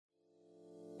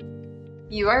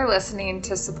You are listening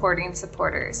to Supporting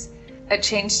Supporters, a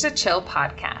Change to Chill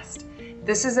podcast.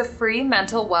 This is a free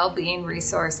mental well-being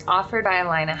resource offered by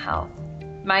Allina Health.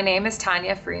 My name is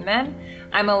Tanya Freeman.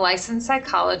 I'm a licensed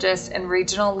psychologist and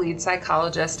regional lead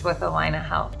psychologist with Allina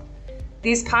Health.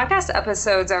 These podcast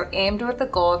episodes are aimed with the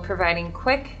goal of providing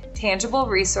quick, tangible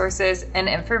resources and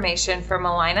information from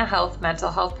Allina Health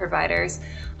mental health providers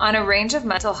on a range of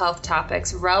mental health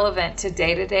topics relevant to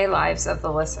day-to-day lives of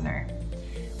the listener.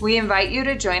 We invite you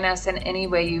to join us in any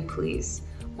way you please,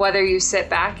 whether you sit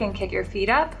back and kick your feet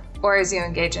up, or as you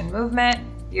engage in movement,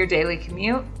 your daily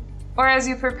commute, or as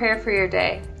you prepare for your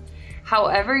day.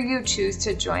 However you choose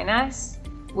to join us,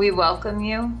 we welcome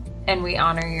you and we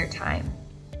honor your time.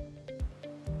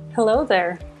 Hello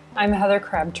there. I'm Heather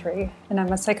Crabtree, and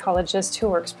I'm a psychologist who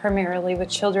works primarily with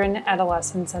children,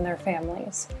 adolescents, and their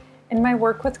families. In my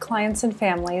work with clients and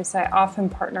families, I often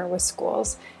partner with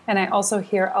schools, and I also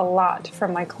hear a lot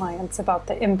from my clients about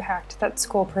the impact that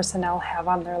school personnel have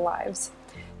on their lives.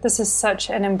 This is such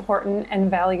an important and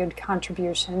valued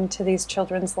contribution to these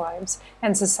children's lives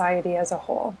and society as a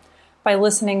whole. By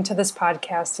listening to this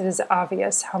podcast, it is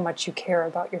obvious how much you care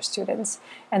about your students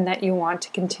and that you want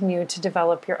to continue to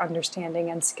develop your understanding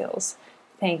and skills.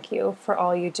 Thank you for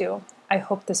all you do. I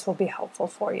hope this will be helpful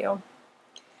for you.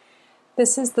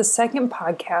 This is the second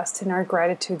podcast in our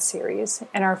gratitude series,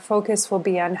 and our focus will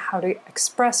be on how to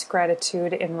express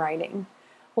gratitude in writing.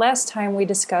 Last time we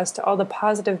discussed all the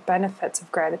positive benefits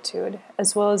of gratitude,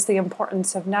 as well as the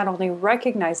importance of not only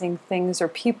recognizing things or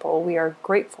people we are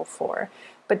grateful for,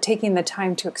 but taking the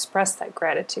time to express that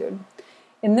gratitude.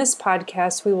 In this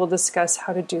podcast, we will discuss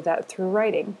how to do that through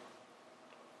writing.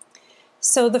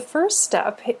 So the first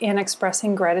step in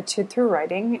expressing gratitude through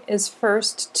writing is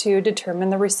first to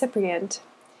determine the recipient.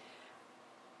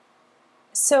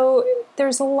 So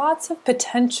there's lots of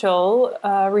potential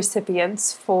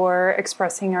recipients for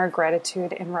expressing our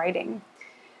gratitude in writing.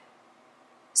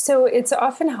 So it's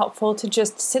often helpful to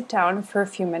just sit down for a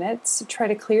few minutes, try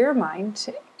to clear your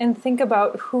mind, and think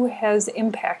about who has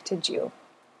impacted you.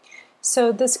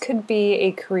 So this could be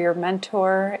a career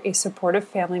mentor, a supportive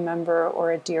family member,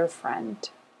 or a dear friend.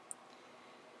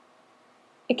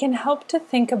 It can help to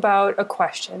think about a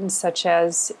question such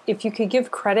as, if you could give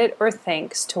credit or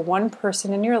thanks to one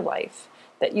person in your life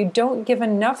that you don't give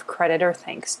enough credit or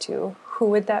thanks to, who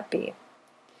would that be?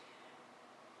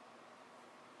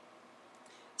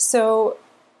 So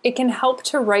it can help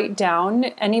to write down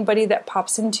anybody that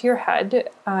pops into your head.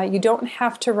 You don't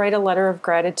have to write a letter of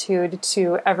gratitude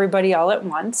to everybody all at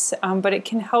once, but it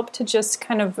can help to just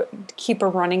kind of keep a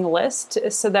running list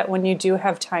so that when you do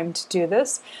have time to do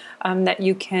this, that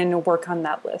you can work on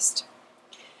that list.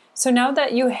 So now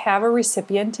that you have a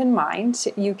recipient in mind,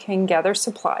 you can gather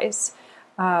supplies.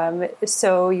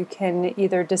 So you can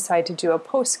either decide to do a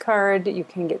postcard, you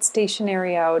can get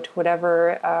stationery out,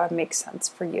 whatever makes sense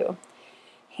for you.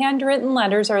 Handwritten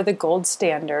letters are the gold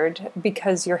standard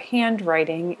because your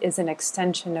handwriting is an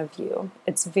extension of you.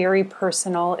 It's very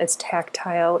personal, it's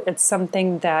tactile, it's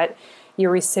something that your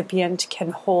recipient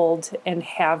can hold and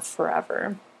have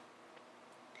forever.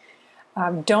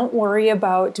 Don't worry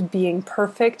about being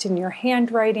perfect in your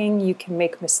handwriting. You can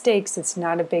make mistakes, it's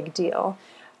not a big deal.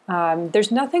 There's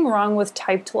nothing wrong with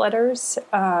typed letters.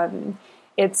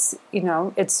 It's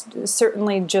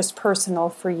certainly just personal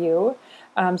for you.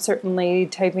 Certainly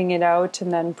typing it out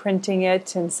and then printing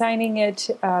it and signing it,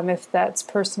 if that's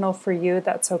personal for you,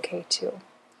 that's okay too.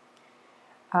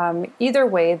 Either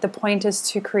way, the point is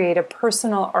to create a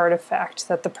personal artifact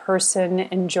that the person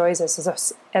enjoys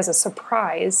as a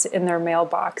surprise in their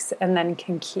mailbox and then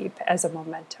can keep as a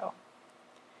memento.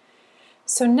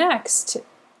 So next,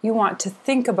 you want to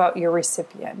think about your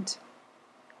recipient.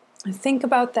 Think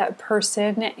about that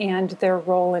person and their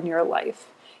role in your life.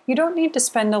 You don't need to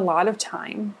spend a lot of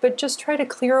time, but just try to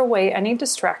clear away any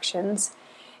distractions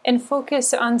and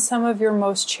focus on some of your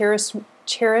most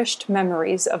cherished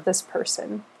memories of this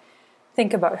person.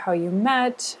 Think about how you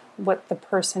met, what the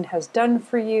person has done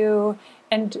for you,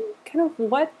 and kind of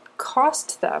what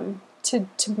cost them to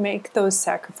make those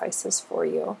sacrifices for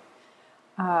you.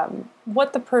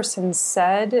 What the person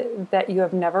said that you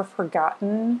have never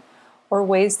forgotten, or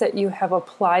ways that you have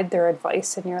applied their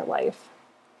advice in your life.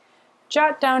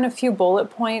 Jot down a few bullet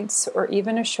points or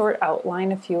even a short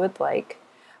outline if you would like,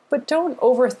 but don't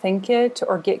overthink it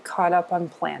or get caught up on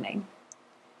planning.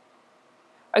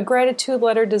 A gratitude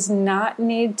letter does not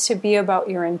need to be about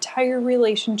your entire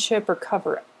relationship or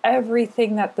cover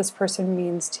everything that this person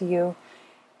means to you.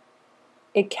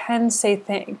 It can say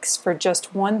thanks for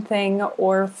just one thing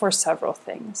or for several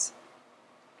things.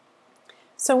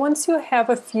 So once you have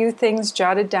a few things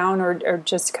jotted down or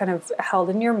just kind of held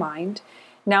in your mind,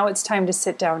 now it's time to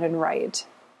sit down and write.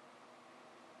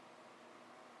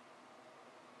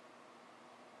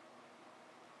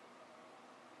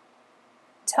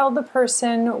 Tell the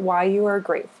person why you are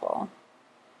grateful.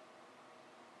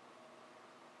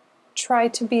 Try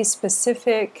to be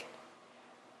specific,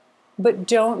 but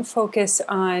don't focus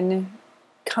on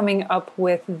coming up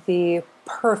with the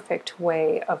perfect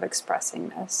way of expressing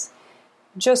this.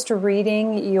 Just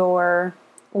reading your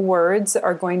words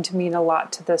are going to mean a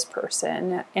lot to this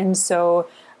person. And so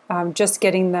just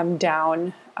getting them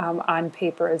down on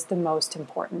paper is the most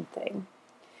important thing.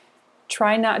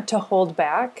 Try not to hold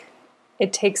back.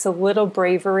 It takes a little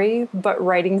bravery, but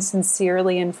writing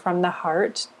sincerely and from the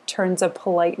heart turns a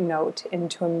polite note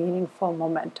into a meaningful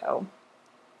memento.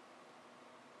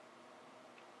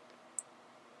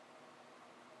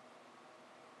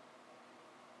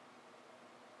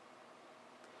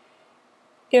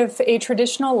 If a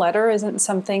traditional letter isn't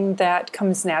something that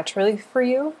comes naturally for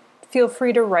you, feel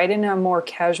free to write in a more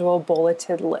casual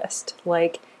bulleted list,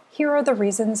 like, here are the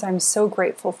reasons I'm so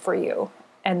grateful for you,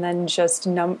 and then just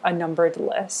a numbered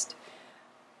list.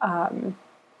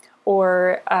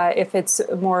 Or if it's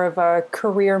more of a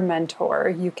career mentor,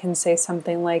 you can say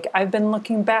something like, I've been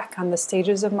looking back on the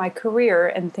stages of my career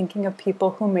and thinking of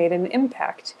people who made an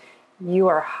impact. You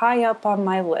are high up on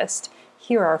my list.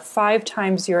 Here are 5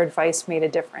 times your advice made a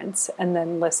difference, and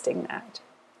then listing that.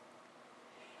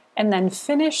 And then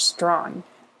finish strong.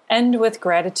 End with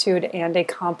gratitude and a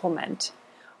compliment.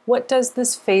 What does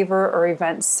this favor or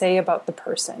event say about the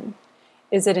person?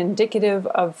 Is it indicative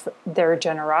of their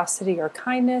generosity or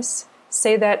kindness?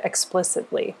 Say that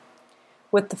explicitly.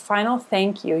 With the final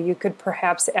thank you, you could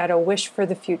perhaps add a wish for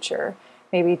the future,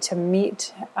 maybe to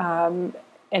meet and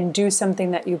do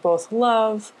something that you both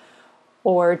love,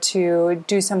 or to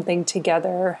do something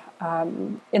together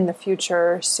in the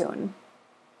future soon.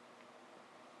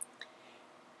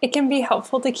 It can be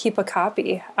helpful to keep a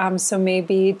copy, so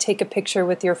maybe take a picture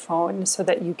with your phone so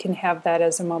that you can have that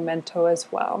as a memento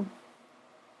as well.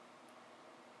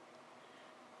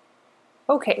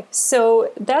 Okay, so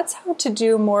that's how to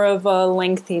do more of a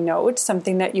lengthy note,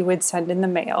 something that you would send in the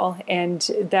mail, and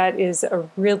that is a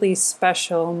really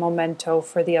special memento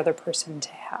for the other person to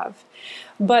have.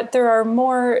 But there are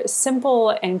more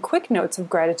simple and quick notes of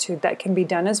gratitude that can be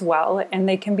done as well, and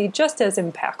they can be just as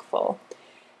impactful.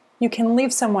 You can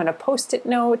leave someone a Post-it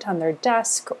note on their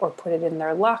desk or put it in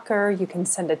their locker. You can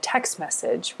send a text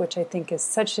message, which I think is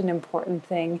such an important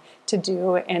thing to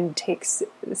do and takes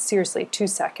seriously 2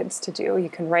 seconds to do. You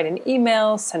can write an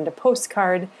email, send a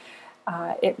postcard.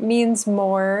 It means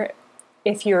more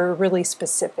if you're really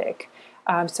specific.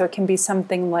 So it can be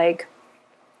something like,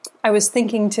 I was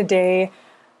thinking today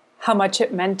how much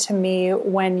it meant to me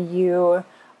when you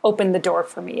opened the door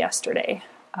for me yesterday.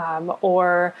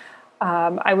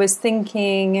 I was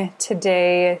thinking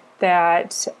today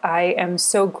that I am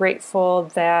so grateful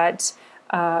that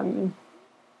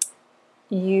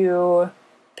you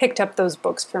picked up those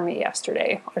books for me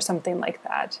yesterday, or something like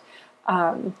that.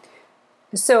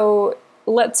 So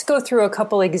let's go through a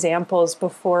couple examples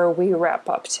before we wrap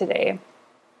up today.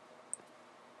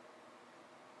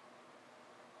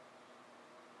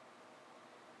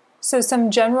 So some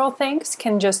general thanks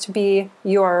can just be,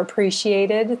 you are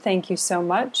appreciated, thank you so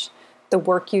much. The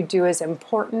work you do is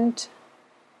important.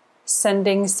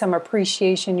 Sending some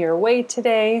appreciation your way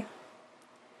today.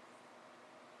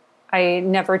 I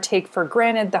never take for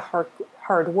granted the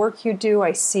hard work you do.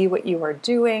 I see what you are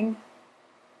doing.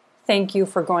 Thank you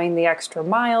for going the extra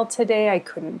mile today. I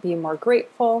couldn't be more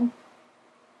grateful.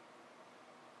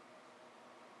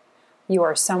 You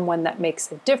are someone that makes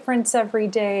a difference every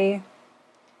day.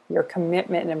 Your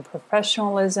commitment and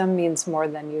professionalism means more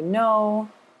than you know.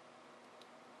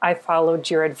 I followed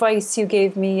your advice you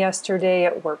gave me yesterday.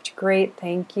 It worked great.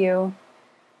 Thank you.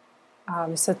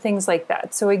 So things like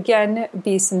that. So again,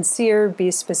 be sincere,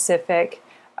 be specific,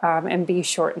 and be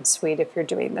short and sweet if you're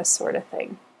doing this sort of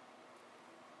thing.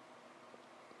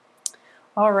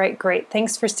 All right, great.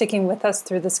 Thanks for sticking with us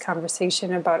through this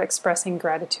conversation about expressing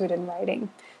gratitude in writing.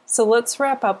 So let's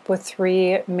wrap up with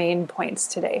 3 main points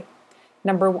today.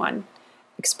 Number 1.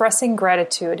 Expressing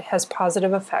gratitude has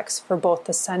positive effects for both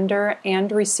the sender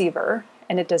and receiver,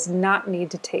 and it does not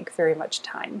need to take very much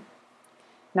time.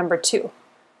 Number 2,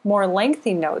 more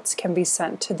lengthy notes can be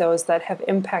sent to those that have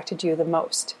impacted you the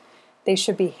most. They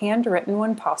should be handwritten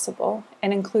when possible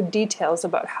and include details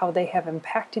about how they have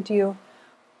impacted you,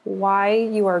 why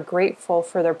you are grateful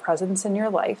for their presence in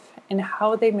your life, and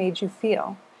how they made you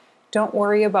feel. Don't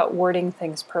worry about wording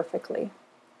things perfectly.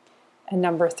 And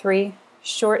number 3,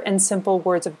 Short and simple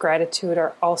words of gratitude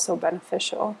are also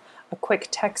beneficial. A quick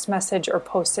text message or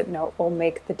post-it note will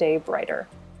make the day brighter.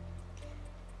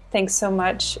 Thanks so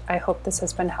much. I hope this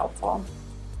has been helpful.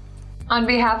 On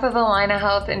behalf of Allina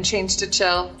Health and Change to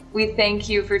Chill, we thank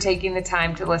you for taking the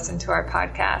time to listen to our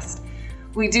podcast.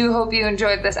 We do hope you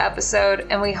enjoyed this episode,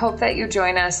 and we hope that you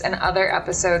join us in other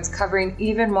episodes covering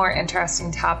even more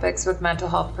interesting topics with mental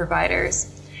health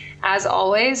providers. As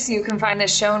always, you can find the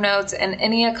show notes and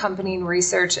any accompanying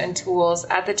research and tools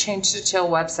at the Change to Chill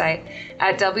website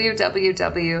at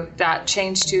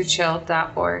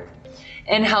www.changetochill.org.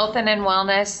 In health and in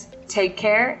wellness, take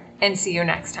care and see you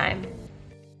next time.